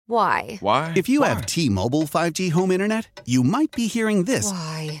Why? Why? If you have T-Mobile 5G home internet, you might be hearing this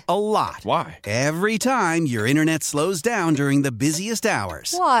Why? a lot. Why? Every time your internet slows down during the busiest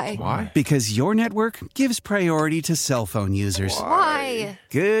hours. Why? Why? Because your network gives priority to cell phone users. Why?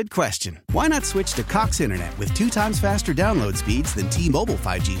 Good question. Why not switch to Cox Internet with 2 times faster download speeds than T-Mobile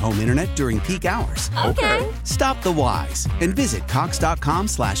 5G home internet during peak hours? Okay. Stop the whys and visit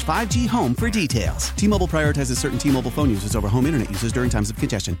cox.com/5G home for details. T-Mobile prioritizes certain T-Mobile phone users over home internet users during times of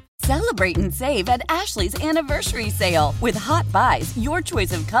congestion. Celebrate and save at Ashley's Anniversary Sale. With Hot Buys, your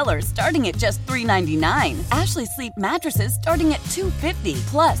choice of colors starting at just $3.99. Ashley Sleep mattresses starting at $2.50.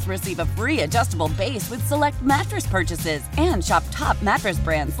 Plus, receive a free adjustable base with select mattress purchases. And shop top mattress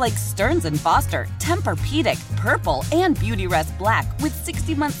brands like Stearns & Foster, Tempur-Pedic, Purple, and Beautyrest Black with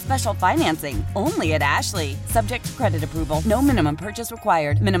 60-month special financing. Only at Ashley. Subject to credit approval. No minimum purchase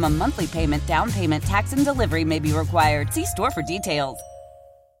required. Minimum monthly payment, down payment, tax, and delivery may be required. See store for details.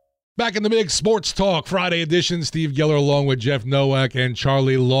 Back in the mix, Sports Talk Friday edition. Steve Geller along with Jeff Nowak and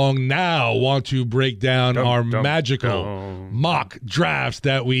Charlie Long now want to break down our magical mock drafts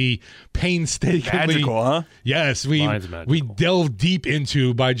that we painstakingly... Magical, huh? Yes, we delve deep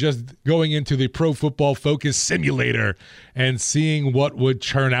into by just going into the Pro Football Focus simulator and seeing what would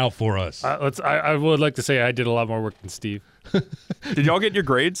churn out for us. I would like to say I did a lot more work than Steve. Did y'all get your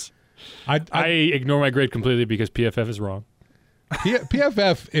grades? I ignore my grade completely because PFF is wrong.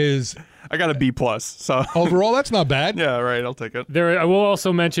 PFF is... I got a B+, so... Overall, that's not bad. Yeah, right, I'll take it. I will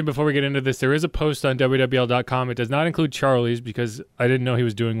also mention before we get into this, there is a post on WWL.com. It does not include Charlie's because I didn't know he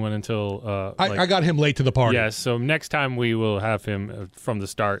was doing one until... I got him late to the party. Yes, so next time we will have him from the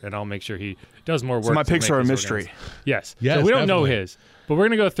start, and I'll make sure he does more work. So my picks are a mystery. Yes. Yes, so we don't know definitely. his. But we're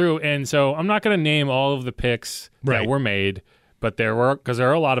going to go through, and so I'm not going to name all of the picks that were made, but there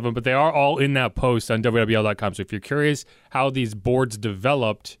are a lot of them, but they are all in that post on WWL.com. So if you're curious how these boards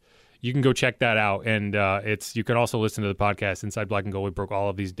developed, you can go check that out. And you can also listen to the podcast, Inside Black and Gold. We broke all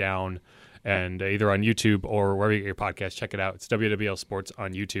of these down, and either on YouTube or wherever you get your podcast, check it out. It's WWL Sports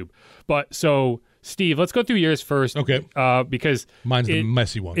on YouTube. But so, Steve, let's go through yours first. Okay. Because mine's the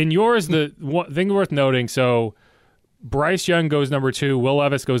messy one. In yours, the one thing worth noting, so Bryce Young goes number 2. Will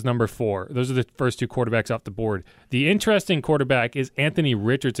Levis goes number 4. Those are the first 2 quarterbacks off the board. The interesting quarterback is Anthony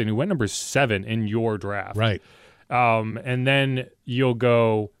Richardson, who went number 7 in your draft. Right. And then you'll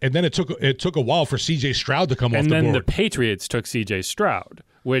go... And then it took a while for C.J. Stroud to come off the board. And then the Patriots took C.J. Stroud,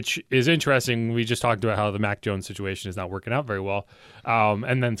 which is interesting. We just talked about how the Mac Jones situation is not working out very well.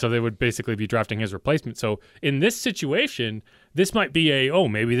 And then so they would basically be drafting his replacement. So in this situation, this might be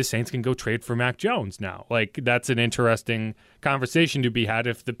maybe the Saints can go trade for Mac Jones now. Like, that's an interesting conversation to be had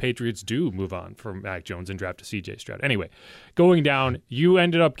if the Patriots do move on from Mac Jones and draft a C.J. Stroud. Anyway, going down, you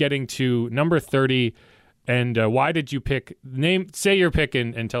ended up getting to number 30. And why did you pick? Say your pick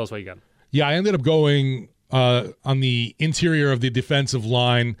and tell us why you got him. Yeah, I ended up going on the interior of the defensive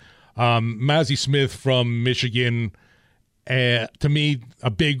line. Mazi Smith from Michigan, to me,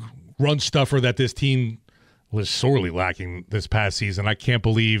 a big run stuffer that this team was sorely lacking this past season. I can't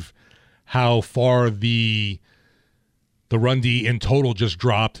believe how far the run D in total just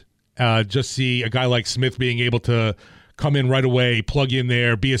dropped. Just see a guy like Smith being able to come in right away, plug in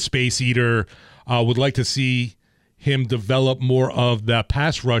there, be a space eater. Would like to see him develop more of that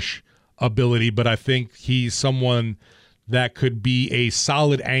pass rush ability, but I think he's someone that could be a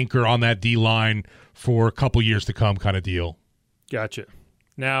solid anchor on that D-line for a couple years to come kind of deal. Gotcha.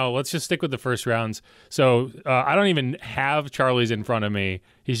 Now, let's just stick with the first rounds. So I don't even have Charlie's in front of me.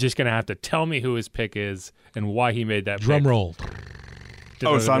 He's just going to have to tell me who his pick is and why he made that Drum pick. roll.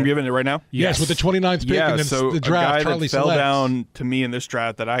 Oh, so I'm giving it right now? Yes, with the 29th pick and then so the draft, a guy Charlie that fell selects. down to me in this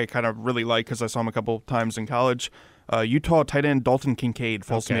draft that I kind of really like because I saw him a couple times in college. Utah tight end Dalton Kincaid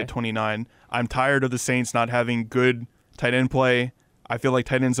falls to me at 29. I'm tired of the Saints not having good tight end play. I feel like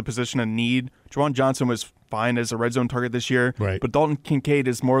tight end's a position of need. Juwan Johnson was fine as a red zone target this year, right. But Dalton Kincaid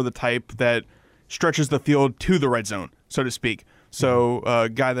is more the type that stretches the field to the red zone, so to speak. So a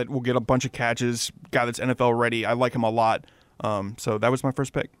guy that will get a bunch of catches, guy that's NFL ready. I like him a lot. So that was my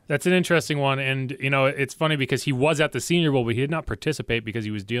first pick. That's an interesting one, and it's funny because he was at the Senior Bowl, but he did not participate because he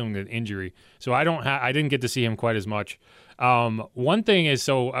was dealing with an injury. So I didn't get to see him quite as much. One thing is,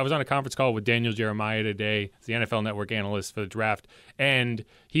 so I was on a conference call with Daniel Jeremiah today, the NFL Network analyst for the draft, and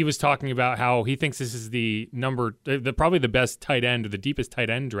he was talking about how he thinks this is probably the best tight end or the deepest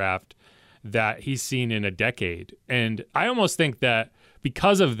tight end draft that he's seen in a decade. And I almost think that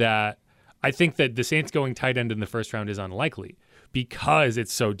because of that, I think that the Saints going tight end in the first round is unlikely because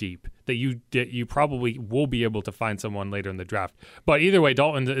it's so deep that you probably will be able to find someone later in the draft. But either way,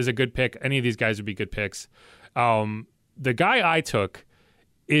 Dalton is a good pick. Any of these guys would be good picks. The guy I took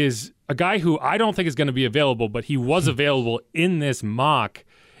is a guy who I don't think is going to be available, but he was available in this mock,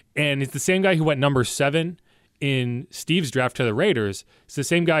 and it's the same guy who went number 7 in Steve's draft to the Raiders. It's the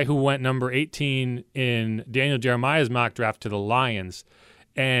same guy who went number 18 in Daniel Jeremiah's mock draft to the Lions.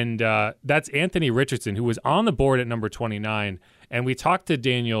 And that's Anthony Richardson, who was on the board at number 29. And we talked to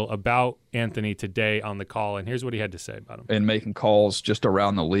Daniel about Anthony today on the call, and here's what he had to say about him. And making calls just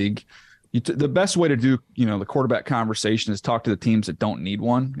around the league. The best way to do, the quarterback conversation is talk to the teams that don't need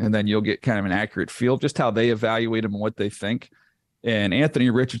one, and then you'll get kind of an accurate feel of just how they evaluate him and what they think. And Anthony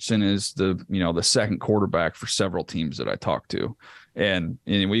Richardson is the second quarterback for several teams that I talked to. And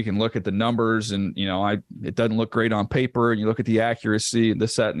we can look at the numbers and, it doesn't look great on paper. And you look at the accuracy and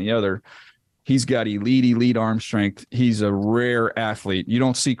this, that, and the other. He's got elite arm strength. He's a rare athlete. You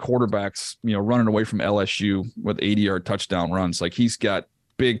don't see quarterbacks, running away from LSU with 80-yard touchdown runs. Like, he's got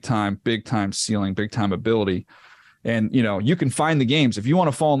big time ceiling, big time ability. And, you can find the games. If you want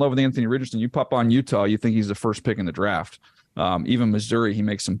to fall in love with Anthony Richardson, you pop on Utah, you think he's the first pick in the draft. Even Missouri, he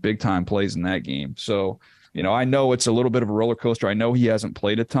makes some big time plays in that game. So, I know it's a little bit of a roller coaster. I know he hasn't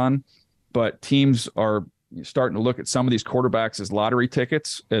played a ton, but teams are starting to look at some of these quarterbacks as lottery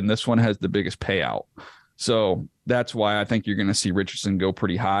tickets, and this one has the biggest payout. So that's why I think you're going to see Richardson go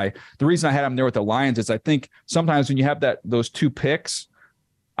pretty high. The reason I had him there with the Lions is I think sometimes when you have those 2 picks,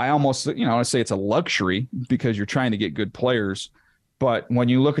 I almost, I say it's a luxury because you're trying to get good players. But when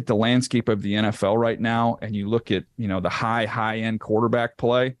you look at the landscape of the NFL right now and you look at, the high-end quarterback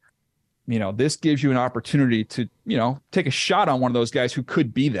play, this gives you an opportunity to, take a shot on one of those guys who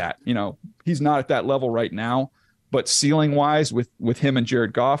could be that. He's not at that level right now, but ceiling-wise with him and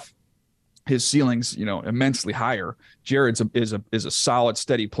Jared Goff, his ceiling's, immensely higher. Jared's is a solid,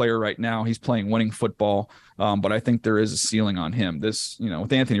 steady player right now. He's playing winning football, but I think there is a ceiling on him. This,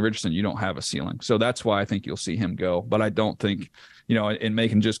 with Anthony Richardson, you don't have a ceiling. So that's why I think you'll see him go. But I don't think, in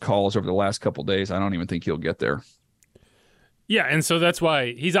making just calls over the last couple of days, I don't even think he'll get there. Yeah, and so that's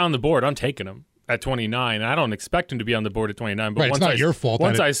why he's on the board. I'm taking him at 29. I don't expect him to be on the board at 29. But right, it's not your fault.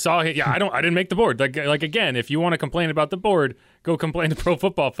 Once I saw him, I didn't make the board. Like again, if you want to complain about the board, go complain to Pro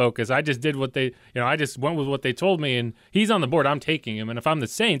Football Focus. I just did what they, I just went with what they told me, and he's on the board. I'm taking him, and if I'm the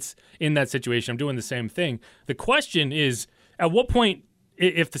Saints in that situation, I'm doing the same thing. The question is, at what point,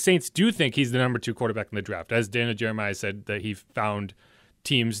 if the Saints do think he's the number 2 quarterback in the draft, as Daniel Jeremiah said that he found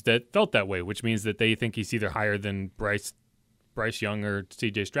teams that felt that way, which means that they think he's either higher than Bryce Young or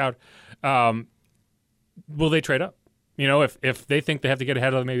C.J. Stroud, will they trade up? If they think they have to get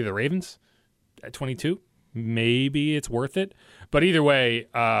ahead of maybe the Ravens at 22, maybe it's worth it. But either way,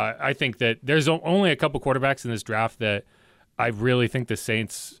 I think that there's only a couple quarterbacks in this draft that I really think the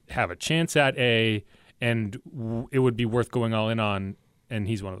Saints have a chance at and it would be worth going all in on, and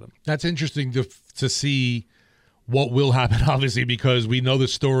he's one of them. That's interesting to see what will happen, obviously, because we know the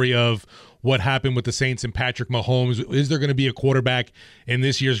story of what happened with the Saints and Patrick Mahomes. Is there going to be a quarterback in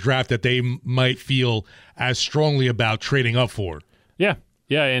this year's draft that they might feel as strongly about trading up for? Yeah,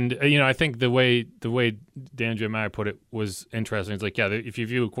 and I think the way Dan Jeremiah put it was interesting. It's like, if you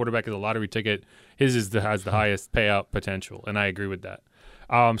view a quarterback as a lottery ticket, his has the highest payout potential, and I agree with that.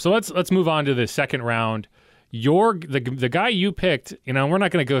 So let's move on to the second round. The guy you picked, we're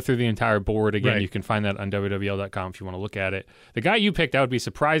not going to go through the entire board again. Right. You can find that on WWL.com if you want to look at it. The guy you picked, I would be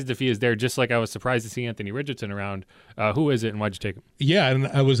surprised if he is there, just like I was surprised to see Anthony Richardson around. Who is it, and why'd you take him? Yeah, and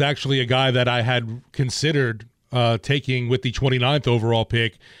it was actually a guy that I had considered taking with the 29th overall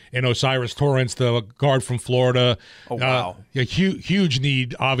pick in O'Cyrus Torrence, the guard from Florida. Oh, wow. A huge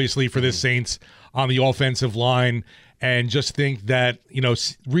need, obviously, for the Saints on the offensive line. And just think that,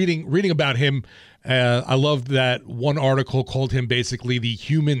 reading about him, I loved that one article called him basically the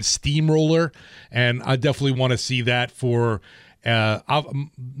human steamroller, and I definitely want to see that for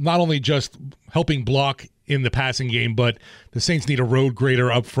not only just helping block in the passing game, but the Saints need a road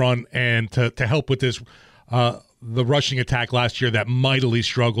grader up front and to help with this the rushing attack last year that mightily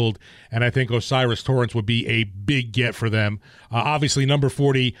struggled, and I think O'Cyrus Torrence would be a big get for them. Obviously, number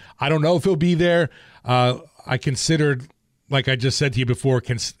 40, I don't know if he'll be there. I considered, like I just said to you before,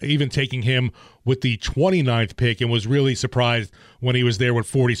 even taking him with the 29th pick, and was really surprised when he was there with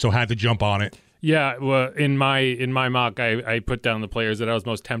 40, so had to jump on it. Yeah, well, in my mock, I put down the players that I was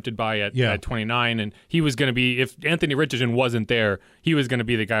most tempted by at 29, and he was going to be, if Anthony Richardson wasn't there, he was going to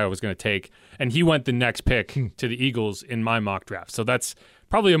be the guy I was going to take, and he went the next pick to the Eagles in my mock draft. So that's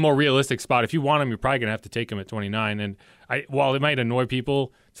probably a more realistic spot. If you want him, you're probably going to have to take him at 29. And while it might annoy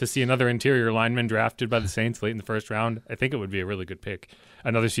people to see another interior lineman drafted by the Saints late in the first round, I think it would be a really good pick.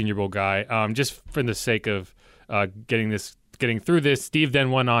 Another Senior Bowl guy, just for the sake of getting through this. Steve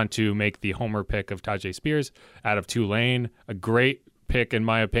then went on to make the homer pick of Tyjae Spears out of Tulane, a great pick, in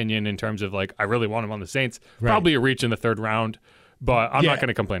my opinion, in terms of like I really want him on the Saints. Right. Probably a reach in the third round, but I'm not going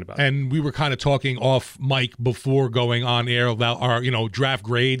to complain about it. And we were kind of talking off mic before going on air about our, draft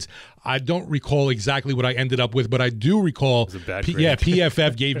grades. I don't recall exactly what I ended up with, but I do recall. It was a bad grade.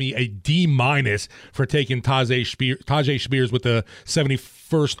 PFF gave me a D- for taking Tajay Spears with the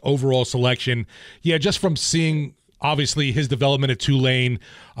 71st overall selection. Yeah, just from seeing obviously his development at Tulane,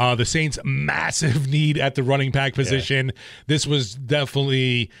 the Saints' massive need at the running back position. Yeah. This was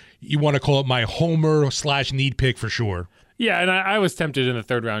definitely, you want to call it my homer/need pick for sure. Yeah, and I was tempted in the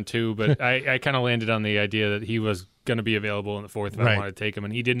third round too, but I kind of landed on the idea that he was going to be available in the fourth if I wanted to take him,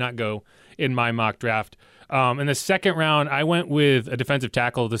 and he did not go in my mock draft. In the second round, I went with a defensive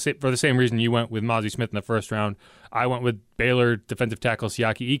tackle for the same reason you went with Mazi Smith in the first round. I went with Baylor defensive tackle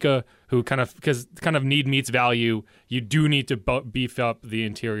Siaki Ika, who because need meets value. You do need to beef up the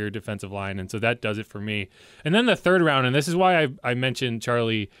interior defensive line, and so that does it for me. And then the third round, and this is why I mentioned,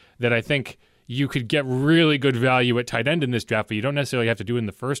 Charlie, that I think you could get really good value at tight end in this draft, but you don't necessarily have to do it in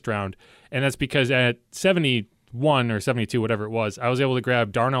the first round. And that's because at 71 or 72, whatever it was, I was able to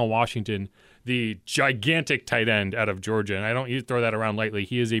grab Darnell Washington, the gigantic tight end out of Georgia. And I don't throw that around lightly.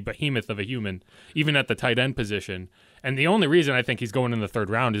 He is a behemoth of a human, even at the tight end position. And the only reason I think he's going in the third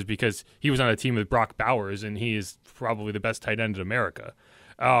round is because he was on a team with Brock Bowers, and he is probably the best tight end in America.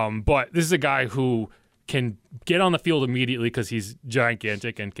 But this is a guy who can get on the field immediately because he's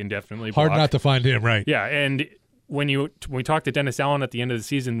gigantic and can definitely block. Hard not to find him, right? Yeah, and when we talked to Dennis Allen at the end of the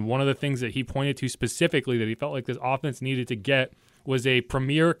season, one of the things that he pointed to specifically that he felt like this offense needed to get was a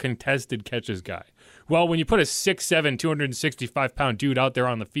premier contested catches guy. Well, when you put a 6'7", 265-pound dude out there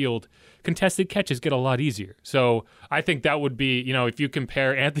on the field, contested catches get a lot easier. So I think that would be, if you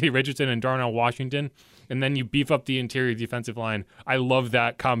compare Anthony Richardson and Darnell Washington, and then you beef up the interior defensive line, I love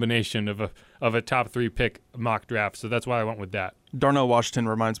that combination of a top 3 pick mock draft. So that's why I went with that. Darnell Washington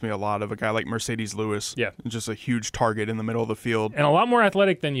reminds me a lot of a guy like Mercedes Lewis. Yeah. Just a huge target in the middle of the field. And a lot more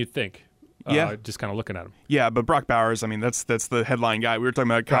athletic than you'd think. Yeah. Just kind of looking at him. Yeah, but Brock Bowers, that's the headline guy. We were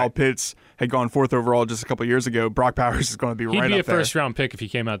talking about Kyle Pitts had gone 4th overall just a couple of years ago. Brock Bowers is going to be right up there. He'd be a first-round pick if he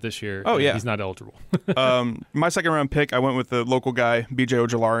came out this year. Oh, yeah. He's not eligible. My second-round pick, I went with the local guy, B.J.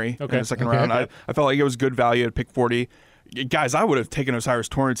 Ojolari, in the second round. I felt like it was good value at pick 40. Guys, I would have taken Osiris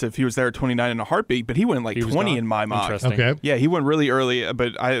Torrance if he was there at 29 in a heartbeat, but he went 20 in my mock. Interesting. Okay. Yeah, he went really early,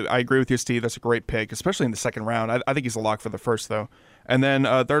 but I agree with you, Steve. That's a great pick, especially in the second round. I think he's a lock for the first, though. And then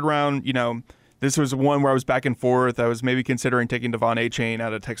third round, this was one where I was back and forth. I was maybe considering taking Devon Achane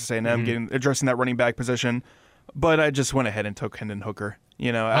out of Texas A&M, addressing that running back position. But I just went ahead and took Hendon Hooker.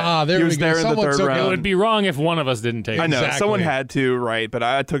 He was there in the third round. It would be wrong if one of us didn't take him. I know. Exactly. Someone had to, right? But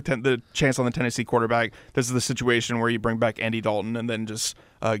I took the chance on the Tennessee quarterback. This is the situation where you bring back Andy Dalton and then just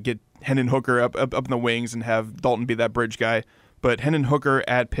get Hendon Hooker up in the wings and have Dalton be that bridge guy. But Hendon Hooker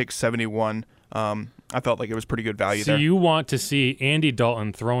at pick 71, I felt like it was pretty good value there. So you want to see Andy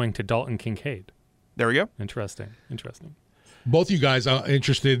Dalton throwing to Dalton Kincaid. There we go. Interesting. Both you guys are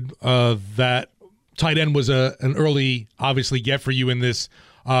interested that tight end was an early, obviously, get for you in this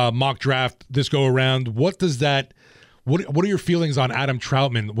mock draft this go around. What does that? What are your feelings on Adam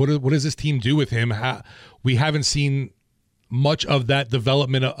Troutman? What does this team do with him? We haven't seen much of that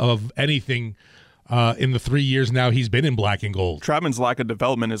development of anything in the 3 years now he's been in black and gold. Troutman's lack of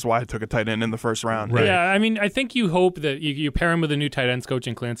development is why I took a tight end in the first round. Right. Yeah, I think you hope that you pair him with a new tight ends coach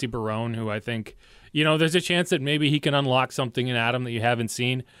in Clancy Barone, who I think, there's a chance that maybe he can unlock something in Adam that you haven't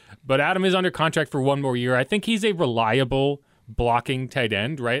seen. But Adam is under contract for 1 more year. I think he's a reliable blocking tight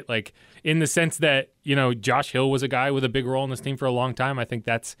end, right? Like in the sense that, Josh Hill was a guy with a big role in this team for a long time. I think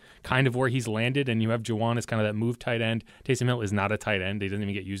that's kind of where he's landed. And you have Juwan as kind of that move tight end. Taysom Hill is not a tight end. He doesn't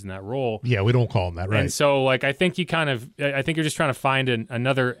even get used in that role. Yeah, we don't call him that, right? And so, I think I think you're just trying to find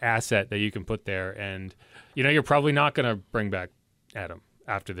another asset that you can put there. And, you're probably not going to bring back Adam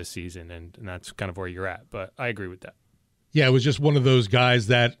after this season. And that's kind of where you're at. But I agree with that. Yeah, it was just one of those guys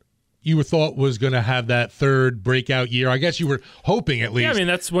that you thought was going to have that third breakout year. I guess you were hoping at least. Yeah,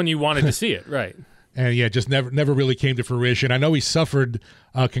 that's when you wanted to see it, right? And yeah, just never really came to fruition. I know he suffered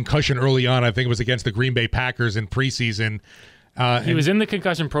a concussion early on. I think it was against the Green Bay Packers in preseason. He was in the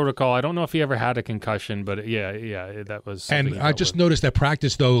concussion protocol. I don't know if he ever had a concussion, but yeah, that was. And I just noticed at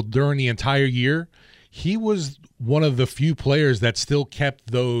practice, though, during the entire year, he was one of the few players that still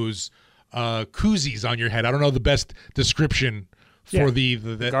kept those koozies on your head. I don't know the best description for the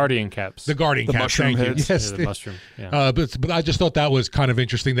guardian caps. The guardian caps. Mushroom Thank heads. you. Yes, the mushroom. Yeah. But I just thought that was kind of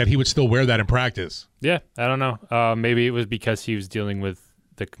interesting that he would still wear that in practice. Yeah, I don't know. Maybe it was because he was dealing with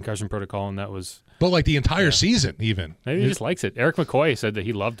the concussion protocol, and that was. But like the entire season, even maybe he just likes it. Eric McCoy said that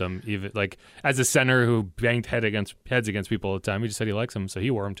he loved him, even like as a center who banged heads against people all the time. He just said he likes him, so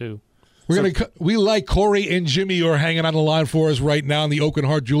he wore him too. We like Corey and Jimmy who are hanging on the line for us right now in the Oak and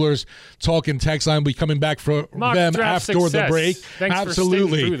Hart Jewelers talking text line. We'll be coming back for mock them draft after success. the break. Thanks Absolutely. for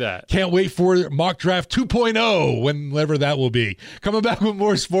sticking through that. Can't wait for Mock Draft 2.0, whenever that will be. Coming back with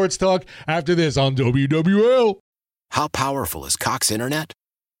more sports talk after this on WWL. How powerful is Cox Internet?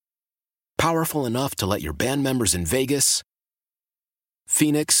 Powerful enough to let your band members in Vegas,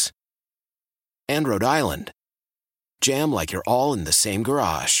 Phoenix, and Rhode Island jam like you're all in the same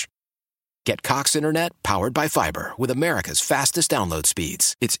garage. Get Cox Internet powered by fiber with America's fastest download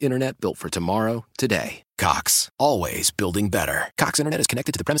speeds. It's internet built for tomorrow, today. Cox, always building better. Cox Internet is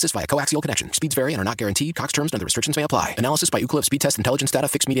connected to the premises via coaxial connection. Speeds vary and are not guaranteed. Cox terms and other restrictions may apply. Analysis by Ookla Speed Test Intelligence Data.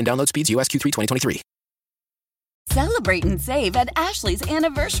 Fixed median download speeds. US Q3 2023. Celebrate and save at Ashley's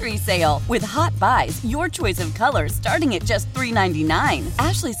Anniversary Sale. With Hot Buys, your choice of colors starting at just $3.99.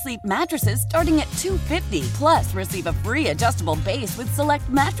 Ashley Sleep mattresses starting at $2.50. Plus, receive a free adjustable base with select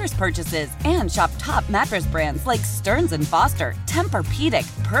mattress purchases. And shop top mattress brands like Stearns & Foster,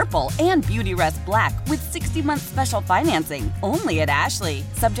 Tempur-Pedic, Purple, and Beautyrest Black with 60-month special financing. Only at Ashley.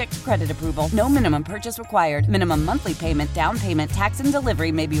 Subject to credit approval. No minimum purchase required. Minimum monthly payment, down payment, tax, and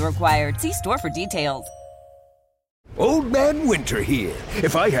delivery may be required. See store for details. Old Man Winter here.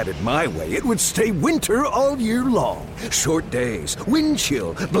 If I had it my way, it would stay winter all year long. Short days, wind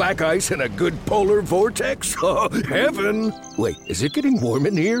chill, black ice, and a good polar vortex. Oh, heaven! Wait, is it getting warm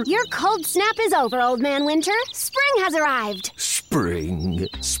in here? Your cold snap is over, Old Man Winter. Spring has arrived. Spring.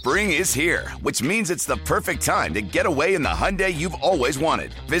 Spring is here, which means it's the perfect time to get away in the Hyundai you've always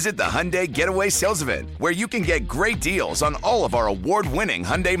wanted. Visit the Hyundai Getaway Sales Event, where you can get great deals on all of our award-winning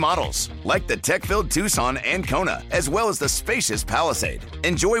Hyundai models, like the tech-filled Tucson and Kona, as well as the spacious Palisade.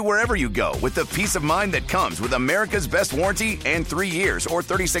 Enjoy wherever you go with the peace of mind that comes with America's best warranty and 3 years or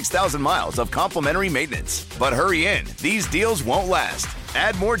 36,000 miles of complimentary maintenance. But hurry in, these deals won't last.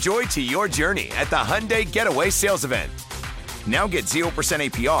 Add more joy to your journey at the Hyundai Getaway Sales Event. Now get 0%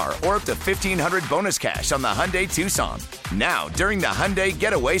 APR or up to $1,500 bonus cash on the Hyundai Tucson. Now, during the Hyundai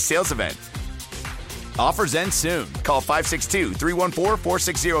Getaway Sales Event. Offers end soon. Call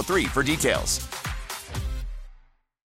 562-314-4603 for details.